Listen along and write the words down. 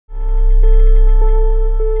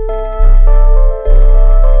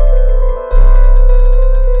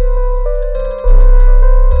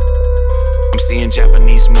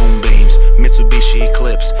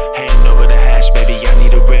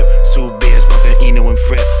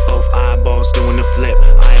crib, both eyeballs doing the flip.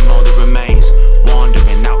 I am all that remains,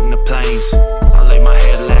 wandering out in the plains. I lay my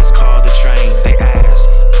head, last call the train. They ask,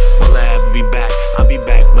 will I ever be back? I'll be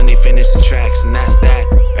back when they finish the tracks, and that's that.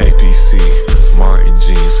 APC, Martin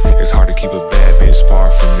jeans. It's hard to keep a bad bitch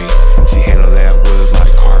far from me. She handle that wood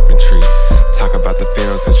like carpentry. Talk about the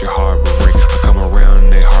feelings that your heart will ring. I come around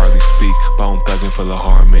and they hardly speak. Bone thuggin' full of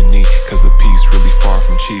harmony, cause the piece really far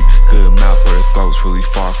from cheap. Good mouth but the throat's really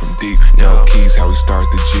far from deep. No keys, how we start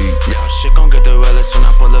the Jeep. Yo, shit gon' get the realest when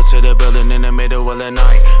I pull up to the building in the middle of the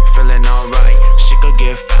night. Feeling alright, shit could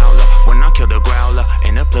get fouler when I kill the growler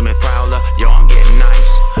in the Plymouth Prowler. Yo, I'm getting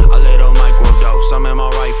nice, a little microdose, I'm in my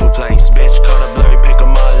rightful place. Bitch caught a blurry pick of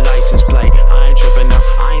my license plate. I ain't tripping up,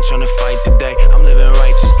 I ain't tryna fight today. I'm living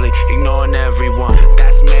righteously, ignoring everyone.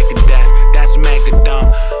 That's mega death, that's mega dumb.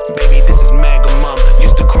 Baby, this is mega mum.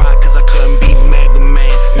 Used to cry cause I couldn't beat Mega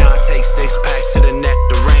Man. Now I take 6 packs to the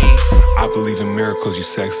Nectarine. I believe in miracles, you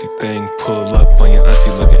sexy thing. Pull up on your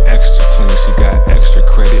auntie looking extra clean. She got extra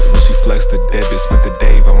credit when she flexed the debit. Spent the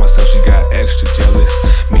day by myself, she got extra jealous.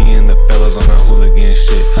 Me and the fellas on our hooligan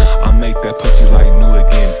shit. I make that pussy like new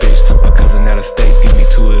again, bitch. My cousin out of state give me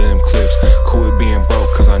 2 of them clips. Cool with being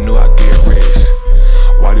broke cause I knew I'd get rich.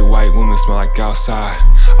 Why do white women smell like outside?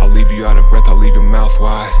 I'll leave you out of breath, I'll leave your mouth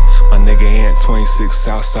wide. My nigga ain't 26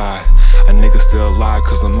 Southside. A nigga still alive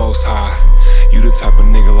cause the most high. You the type of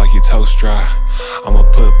nigga like your toast dry. I'ma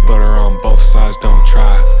put butter on both sides, don't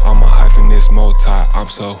try. I'ma hyphen this multi, I'm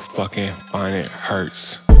so fucking fine it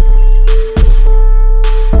hurts.